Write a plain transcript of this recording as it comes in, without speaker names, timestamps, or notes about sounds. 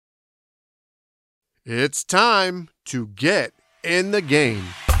It's time to get in the game.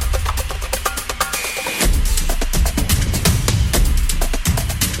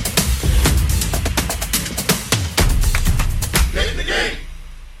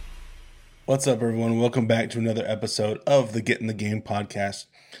 What's up, everyone? Welcome back to another episode of the Get in the Game podcast,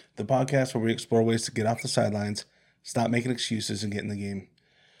 the podcast where we explore ways to get off the sidelines, stop making excuses, and get in the game.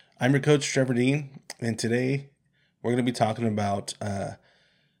 I'm your coach, Trevor Dean, and today we're going to be talking about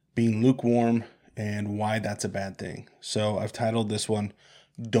being lukewarm and why that's a bad thing. So I've titled this one,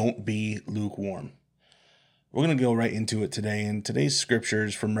 Don't Be Lukewarm. We're going to go right into it today, and today's scripture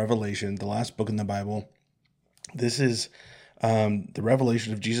is from Revelation, the last book in the Bible. This is the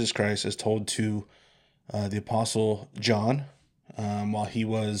revelation of Jesus Christ as told to the Apostle John while he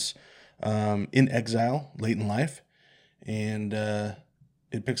was in exile late in life. And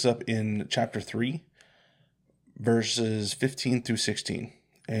it picks up in chapter 3, verses 15 through 16.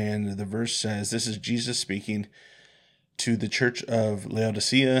 And the verse says, this is Jesus speaking to the church of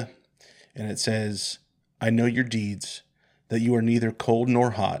Laodicea. And it says, I know your deeds, that you are neither cold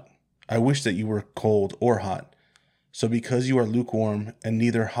nor hot. I wish that you were cold or hot. So because you are lukewarm and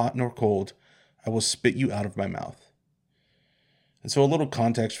neither hot nor cold, I will spit you out of my mouth. And so a little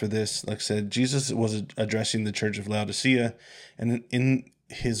context for this, like I said, Jesus was addressing the church of Laodicea, and in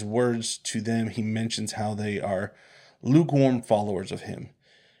his words to them, he mentions how they are lukewarm followers of him.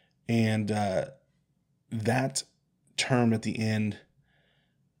 And that term at the end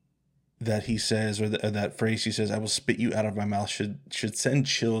that he says, or that phrase he says, I will spit you out of my mouth, should send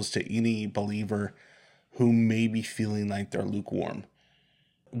chills to any believer who may be feeling like they're lukewarm.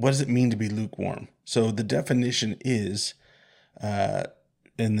 What does it mean to be lukewarm? So the definition is,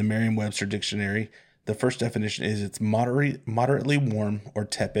 in the Merriam-Webster dictionary, the first definition is it's moderately warm or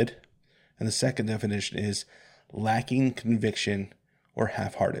tepid. And the second definition is lacking conviction or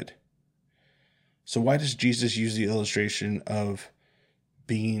half-hearted. So why does Jesus use the illustration of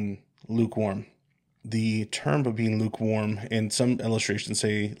being lukewarm? The term of being lukewarm, and some illustrations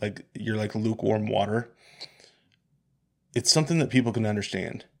say like you're like lukewarm water. It's something that people can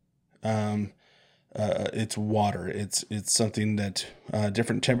understand. It's water. It's something that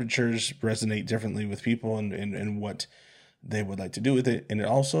different temperatures resonate differently with people and what they would like to do with it. And it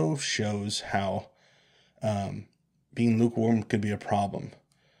also shows how being lukewarm could be a problem,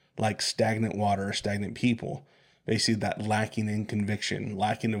 like stagnant water or stagnant people. Basically, that lacking in conviction,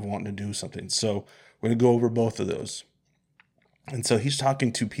 lacking of wanting to do something. So we're going to go over both of those. And so he's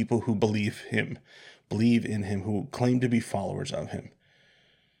talking to people who believe in him, who claim to be followers of him.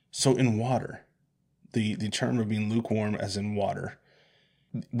 So in water, the term of being lukewarm as in water,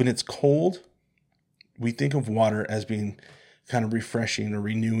 when it's cold, we think of water as being kind of refreshing or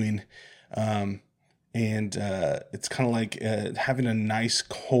renewing. And it's kind of like having a nice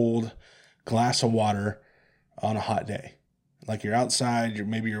cold glass of water on a hot day. Like you're outside,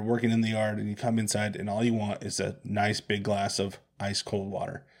 maybe you're working in the yard and you come inside and all you want is a nice big glass of ice cold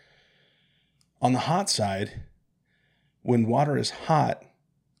water. On the hot side, when water is hot,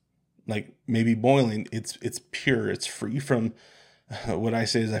 like maybe boiling, it's pure. It's free from what I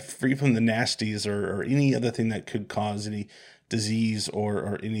say is free from the nasties or any other thing that could cause any disease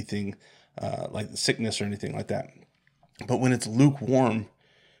or anything like sickness or anything like that. But when it's lukewarm,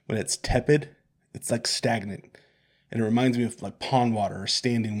 when it's tepid, it's like stagnant. And it reminds me of like pond water or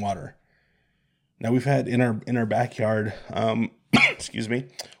standing water. Now we've had in our backyard, excuse me,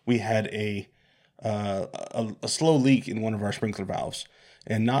 we had a slow leak in one of our sprinkler valves,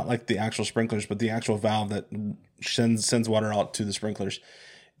 and not like the actual sprinklers, but the actual valve that sends water out to the sprinklers.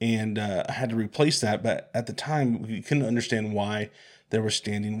 And I had to replace that, but at the time we couldn't understand why there was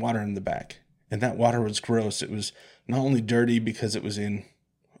standing water in the back, and that water was gross. It was not only dirty because it was in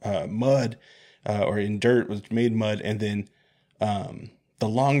mud or in dirt, was made mud, and then the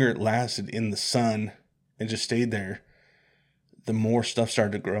longer it lasted in the sun and just stayed there, the more stuff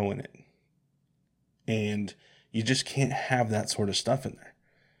started to grow in it. And you just can't have that sort of stuff in there.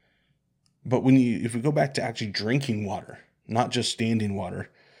 But if we go back to actually drinking water, not just standing water,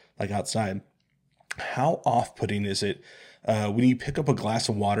 like outside, how off-putting is it when you pick up a glass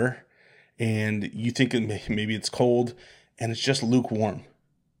of water and you think maybe it's cold and it's just lukewarm?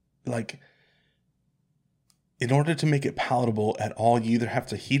 Like, in order to make it palatable at all, you either have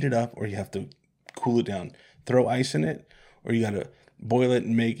to heat it up or you have to cool it down, throw ice in it, or you got to boil it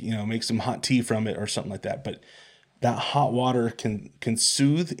and make some hot tea from it or something like that. But that hot water can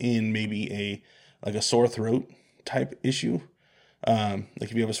soothe in maybe a sore throat type issue. Like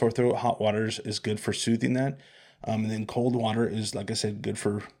if you have a sore throat, hot water is good for soothing that. And then cold water is, like I said, good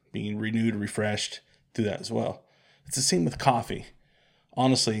for being renewed, refreshed through that as well. It's the same with coffee.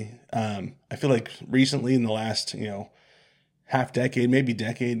 honestly, I feel like recently in the last, half decade, maybe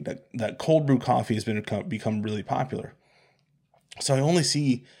decade, that cold brew coffee has become really popular. So I only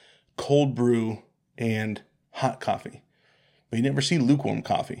see cold brew and hot coffee, but you never see lukewarm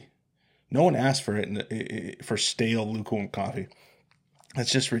coffee. No one asked for it for stale lukewarm coffee.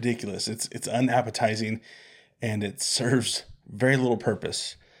 That's just ridiculous. It's unappetizing, and it serves very little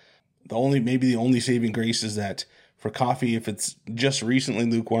purpose. The only saving grace is that for coffee, if it's just recently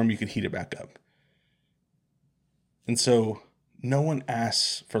lukewarm, you could heat it back up. And so no one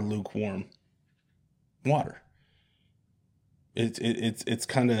asks for lukewarm water. It's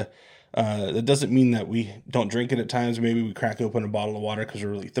kind of, it doesn't mean that we don't drink it at times. Maybe we crack open a bottle of water because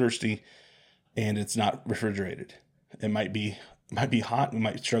we're really thirsty and it's not refrigerated. It might be hot. We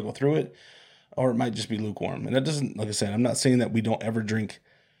might struggle through it, or it might just be lukewarm. And that doesn't, like I said, I'm not saying that we don't ever drink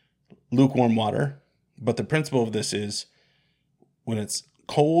lukewarm water, but the principle of this is when it's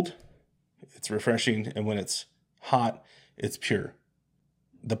cold, it's refreshing, and when it's hot, it's pure.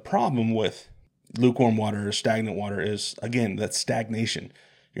 The problem with lukewarm water or stagnant water is, again, that stagnation.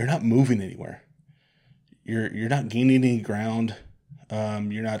 You're not moving anywhere. You're not gaining any ground.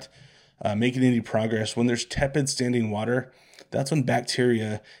 You're not making any progress. When there's tepid standing water, that's when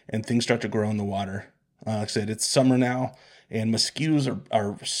bacteria and things start to grow in the water. Like I said, it's summer now, and mosquitoes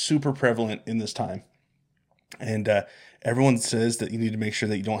are super prevalent in this time. And everyone says that you need to make sure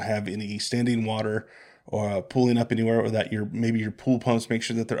that you don't have any standing water or pooling up anywhere, or that maybe your pool pumps, make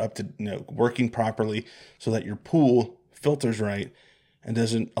sure that they're up to working properly, so that your pool filters right and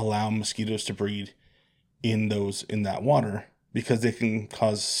doesn't allow mosquitoes to breed in that water, because they can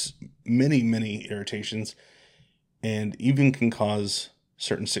cause many irritations and even can cause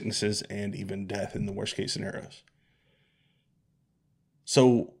certain sicknesses and even death in the worst case scenarios.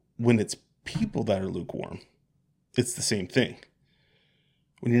 So when it's people that are lukewarm, it's the same thing.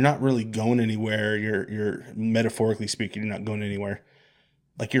 When you're not really going anywhere, you're metaphorically speaking, you're not going anywhere.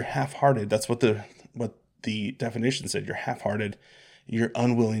 Like, you're half-hearted. That's what the definition said. You're half-hearted. You're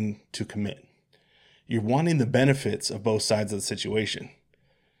unwilling to commit. You're wanting the benefits of both sides of the situation.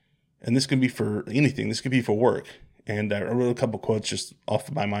 And this could be for anything. This could be for work. And I wrote a couple quotes just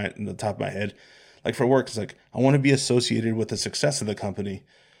off my mind, in the top of my head. Like, for work, it's like, I want to be associated with the success of the company,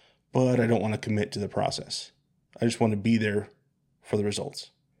 but I don't want to commit to the process. I just want to be there for the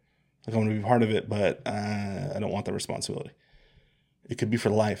results. Like, I want to be part of it, but I don't want the responsibility. It could be for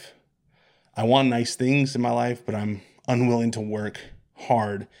life. I want nice things in my life, but I'm unwilling to work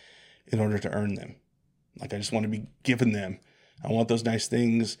hard in order to earn them. Like, I just want to be given them. I want those nice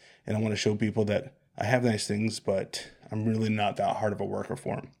things, and I want to show people that I have nice things, but I'm really not that hard of a worker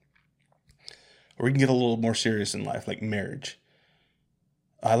for them. Or we can get a little more serious in life, like marriage.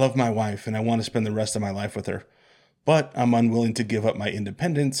 I love my wife, and I want to spend the rest of my life with her, but I'm unwilling to give up my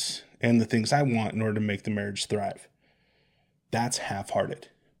independence and the things I want in order to make the marriage thrive. That's half-hearted.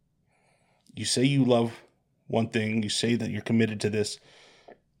 You say you love one thing, you say that you're committed to this,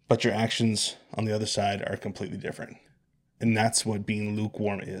 but your actions on the other side are completely different. And that's what being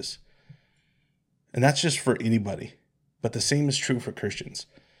lukewarm is. And that's just for anybody. But the same is true for Christians.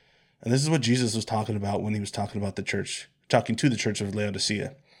 And this is what Jesus was talking about when he was talking about the church, talking to the church of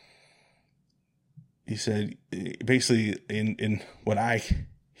Laodicea. He said, basically, in what I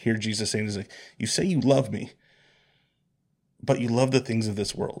hear Jesus saying is like, you say you love me, but you love the things of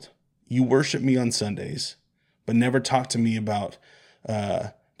this world. You worship me on Sundays, but never talk to me about,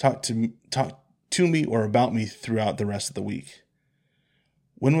 talk to me or about me throughout the rest of the week.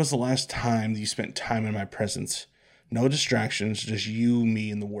 When was the last time you spent time in my presence? No distractions, just you, me,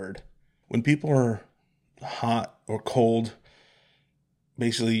 and the Word. When people are hot or cold,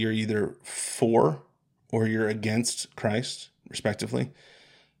 basically you're either for or you're against Christ, respectively.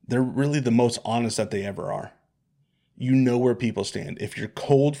 They're really the most honest that they ever are. You know where people stand. If you're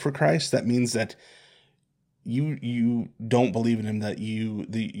cold for Christ, that means that you don't believe in him, that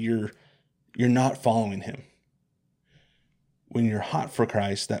you're not following him. When you're hot for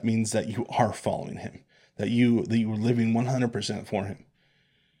Christ, that means that you are following him, that you're living 100% for him.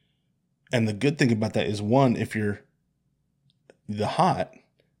 And the good thing about that is, one, if you're the hot,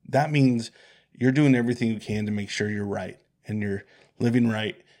 that means you're doing everything you can to make sure you're right and you're living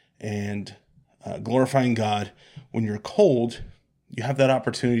right and glorifying God. When you're cold, you have that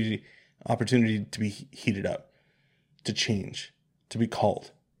opportunity to be heated up, to change, to be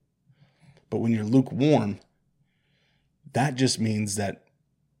called. But when you're lukewarm, that just means that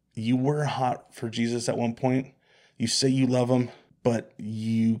you were hot for Jesus at one point. You say you love him, but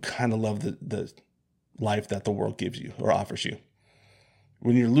you kind of love the life that the world gives you or offers you.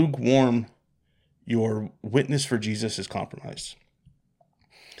 When you're lukewarm, your witness for Jesus is compromised.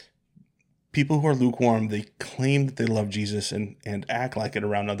 People who are lukewarm, they claim that they love Jesus and act like it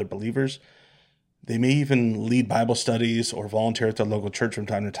around other believers. They may even lead Bible studies or volunteer at their local church from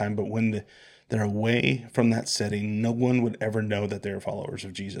time to time, but when they're away from that setting, no one would ever know that they're followers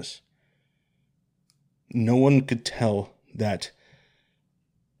of Jesus. No one could tell that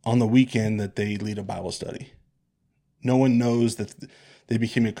on the weekend that they lead a Bible study. No one knows that they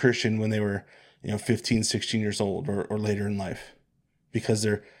became a Christian when they were 15, 16 years old or later in life, because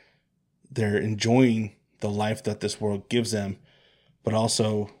they're enjoying the life that this world gives them, but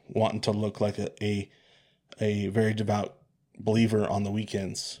also wanting to look like a very devout believer on the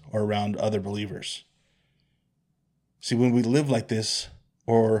weekends or around other believers. See, when we live like this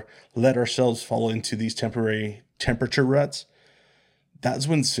or let ourselves fall into these temporary temperature ruts, that's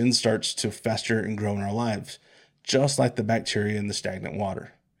when sin starts to fester and grow in our lives, just like the bacteria in the stagnant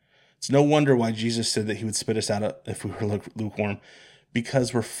water. It's no wonder why Jesus said that he would spit us out if we were lukewarm,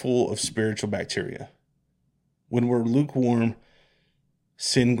 because we're full of spiritual bacteria. When we're lukewarm,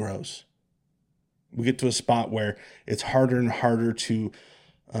 sin grows. We get to a spot where it's harder and harder to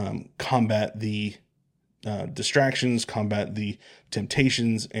combat the distractions, combat the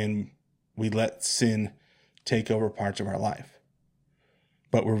temptations, and we let sin take over parts of our life.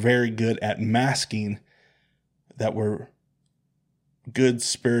 But we're very good at masking that we're good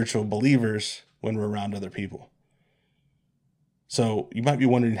spiritual believers when we're around other people. So you might be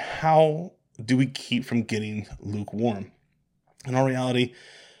wondering, how do we keep from getting lukewarm? In all reality,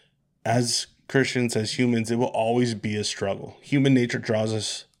 as Christians, as humans, it will always be a struggle. Human nature draws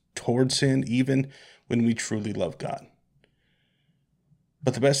us towards sin, even when we truly love God.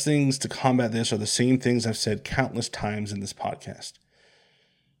 But the best things to combat this are the same things I've said countless times in this podcast.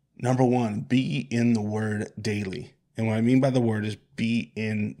 Number one, be in the Word daily. And what I mean by the Word is be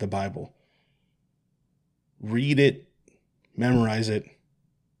in the Bible. Read it, memorize it,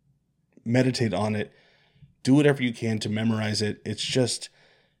 meditate on it, do whatever you can to memorize it. It's just,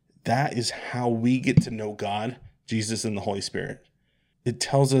 that is how we get to know God, Jesus, and the Holy Spirit. It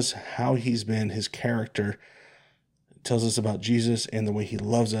tells us how he's been, his character. It tells us about Jesus and the way he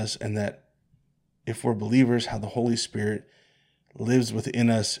loves us, and that if we're believers, how the Holy Spirit lives within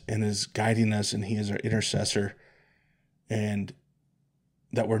us and is guiding us, and he is our intercessor, and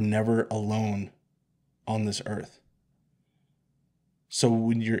that we're never alone on this earth. So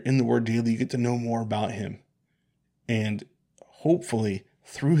when you're in the Word daily, you get to know more about him. And hopefully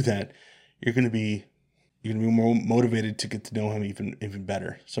through that, you're going to be more motivated to get to know him even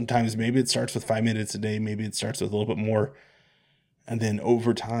better. Sometimes maybe it starts with 5 minutes a day. Maybe it starts with a little bit more. And then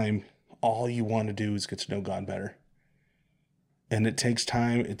over time, all you want to do is get to know God better. And it takes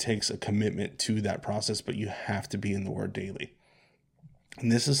time. It takes a commitment to that process, but you have to be in the Word daily. And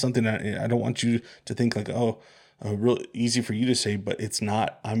this is something that I don't want you to think like, real easy for you to say, but it's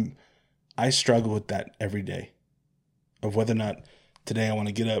not. I struggle with that every day, of whether or not today I want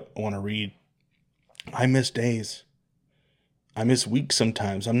to get up, I want to read. I miss days. I miss weeks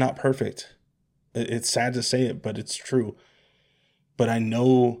sometimes. I'm not perfect. It's sad to say it, but it's true. But I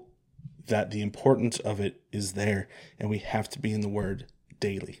know that the importance of it is there, and we have to be in the Word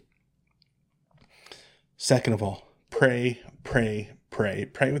daily. Second of all, pray, pray, pray.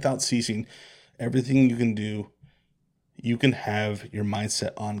 Pray without ceasing. Everything you can do, you can have your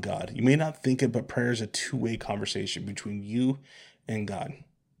mindset on God. You may not think it, but prayer is a two-way conversation between you and God.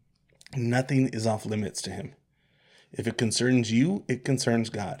 Nothing is off limits to him. If it concerns you, it concerns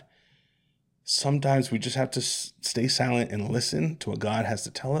God. Sometimes we just have to stay silent and listen to what God has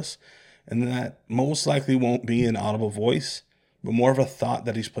to tell us. And that most likely won't be an audible voice, but more of a thought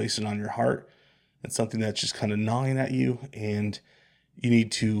that he's placing on your heart. It's something that's just kind of gnawing at you, and you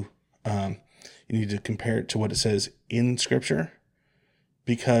need to compare it to what it says in Scripture,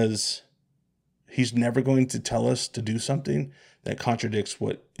 because he's never going to tell us to do something that contradicts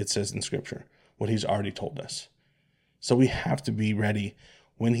what it says in Scripture, what he's already told us. So we have to be ready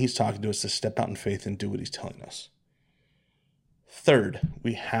when he's talking to us to step out in faith and do what he's telling us. Third,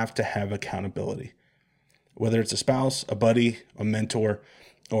 we have to have accountability. Whether it's a spouse, a buddy, a mentor,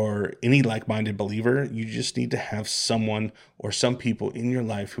 or any like-minded believer, you just need to have someone or some people in your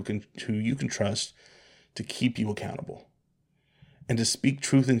life who you can trust to keep you accountable and to speak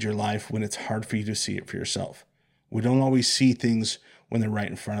truth into your life when it's hard for you to see it for yourself. We don't always see things when they're right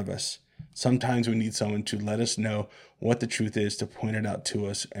in front of us. Sometimes we need someone to let us know what the truth is, to point it out to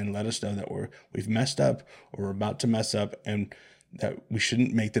us and let us know that we've messed up or we're about to mess up, and that we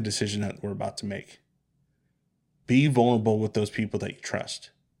shouldn't make the decision that we're about to make. Be vulnerable with those people that you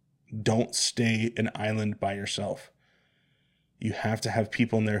trust. Don't stay an island by yourself. You have to have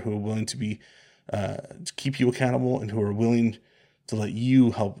people in there who are willing to keep you accountable, and who are willing to let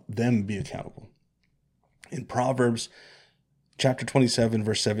you help them be accountable. In Proverbs chapter 27,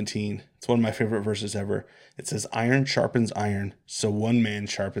 verse 17, it's one of my favorite verses ever. It says, iron sharpens iron, so one man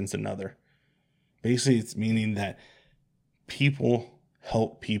sharpens another. Basically, it's meaning that people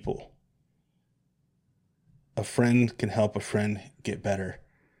help people. A friend can help a friend get better.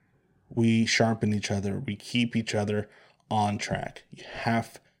 We sharpen each other. We keep each other on track. You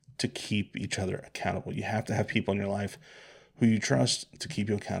have to keep each other accountable. You have to have people in your life who you trust to keep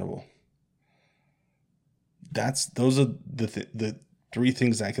you accountable. Those are the three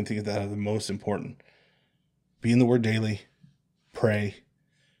things I can think of that are the most important. Be in the Word daily, pray,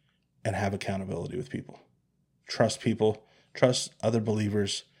 and have accountability with people. Trust people, trust other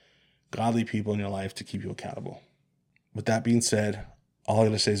believers, godly people in your life to keep you accountable. With that being said, all I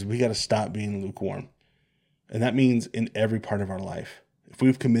gotta say is we gotta stop being lukewarm. And that means in every part of our life. If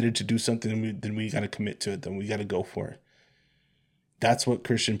we've committed to do something, then we gotta commit to it, then we gotta go for it. That's what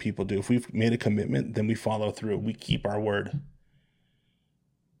Christian people do. If we've made a commitment, then we follow through. We keep our word.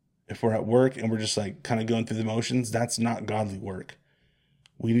 If we're at work and we're just like kind of going through the motions, that's not godly work.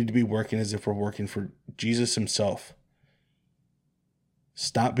 We need to be working as if we're working for Jesus himself.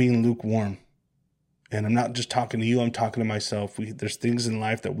 Stop being lukewarm. And I'm not just talking to you, I'm talking to myself. There's things in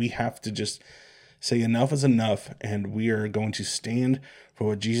life that we have to just say enough is enough, and we are going to stand for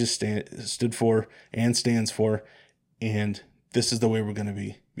what Jesus stood for and stands for, and this is the way we're going to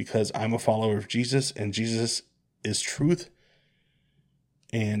be, because I'm a follower of Jesus, and Jesus is truth,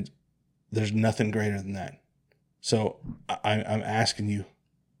 and there's nothing greater than that. So I'm asking you,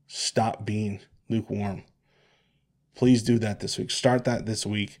 stop being lukewarm. Please do that this week. Start that this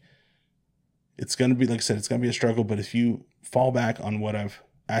week. It's going to be, like I said, it's going to be a struggle, but if you fall back on what I've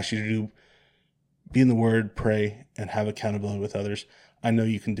asked you to do, be in the Word, pray, and have accountability with others, I know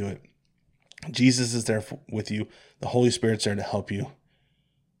you can do it. Jesus is there with you. The Holy Spirit's there to help you.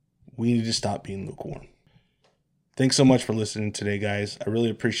 We need to stop being lukewarm. Thanks so much for listening today, guys. I really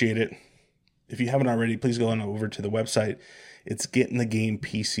appreciate it. If you haven't already, please go on over to the website. It's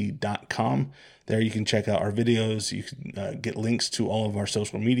getinthegamepc.com. There you can check out our videos. You can get links to all of our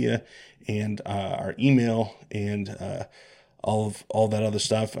social media and our email and all that other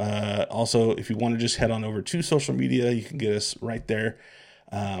stuff. Also, if you want to just head on over to social media, you can get us right there.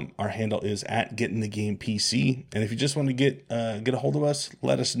 Our handle is at getinthegamepc. And if you just want to get a hold of us,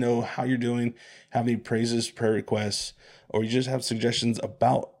 let us know how you're doing, have any praises, prayer requests, or you just have suggestions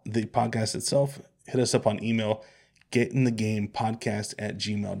about the podcast itself, hit us up on email,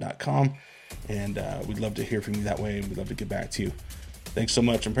 getinthegamepodcast@gmail.com. And we'd love to hear from you that way, and we'd love to get back to you. Thanks so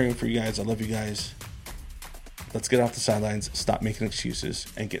much. I'm praying for you guys. I love you guys. Let's get off the sidelines, stop making excuses,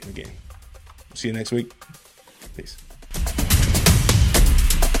 and get in the game. See you next week. Peace.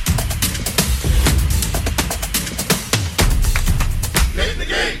 Get in the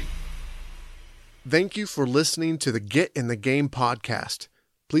game. Thank you for listening to the Get in the Game podcast.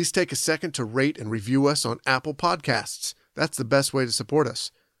 Please take a second to rate and review us on Apple Podcasts. That's the best way to support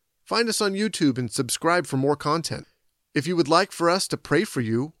us. Find us on YouTube and subscribe for more content. If you would like for us to pray for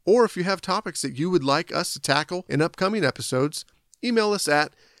you, or if you have topics that you would like us to tackle in upcoming episodes, email us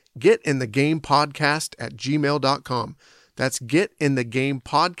at getinthegamepodcast@gmail.com. That's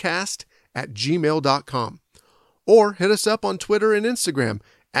getinthegamepodcast@gmail.com. Or hit us up on Twitter and Instagram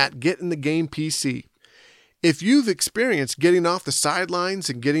at getinthegamepc. If you've experienced getting off the sidelines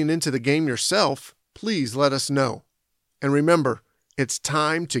and getting into the game yourself, please let us know. And remember, it's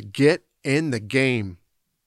time to get in the game.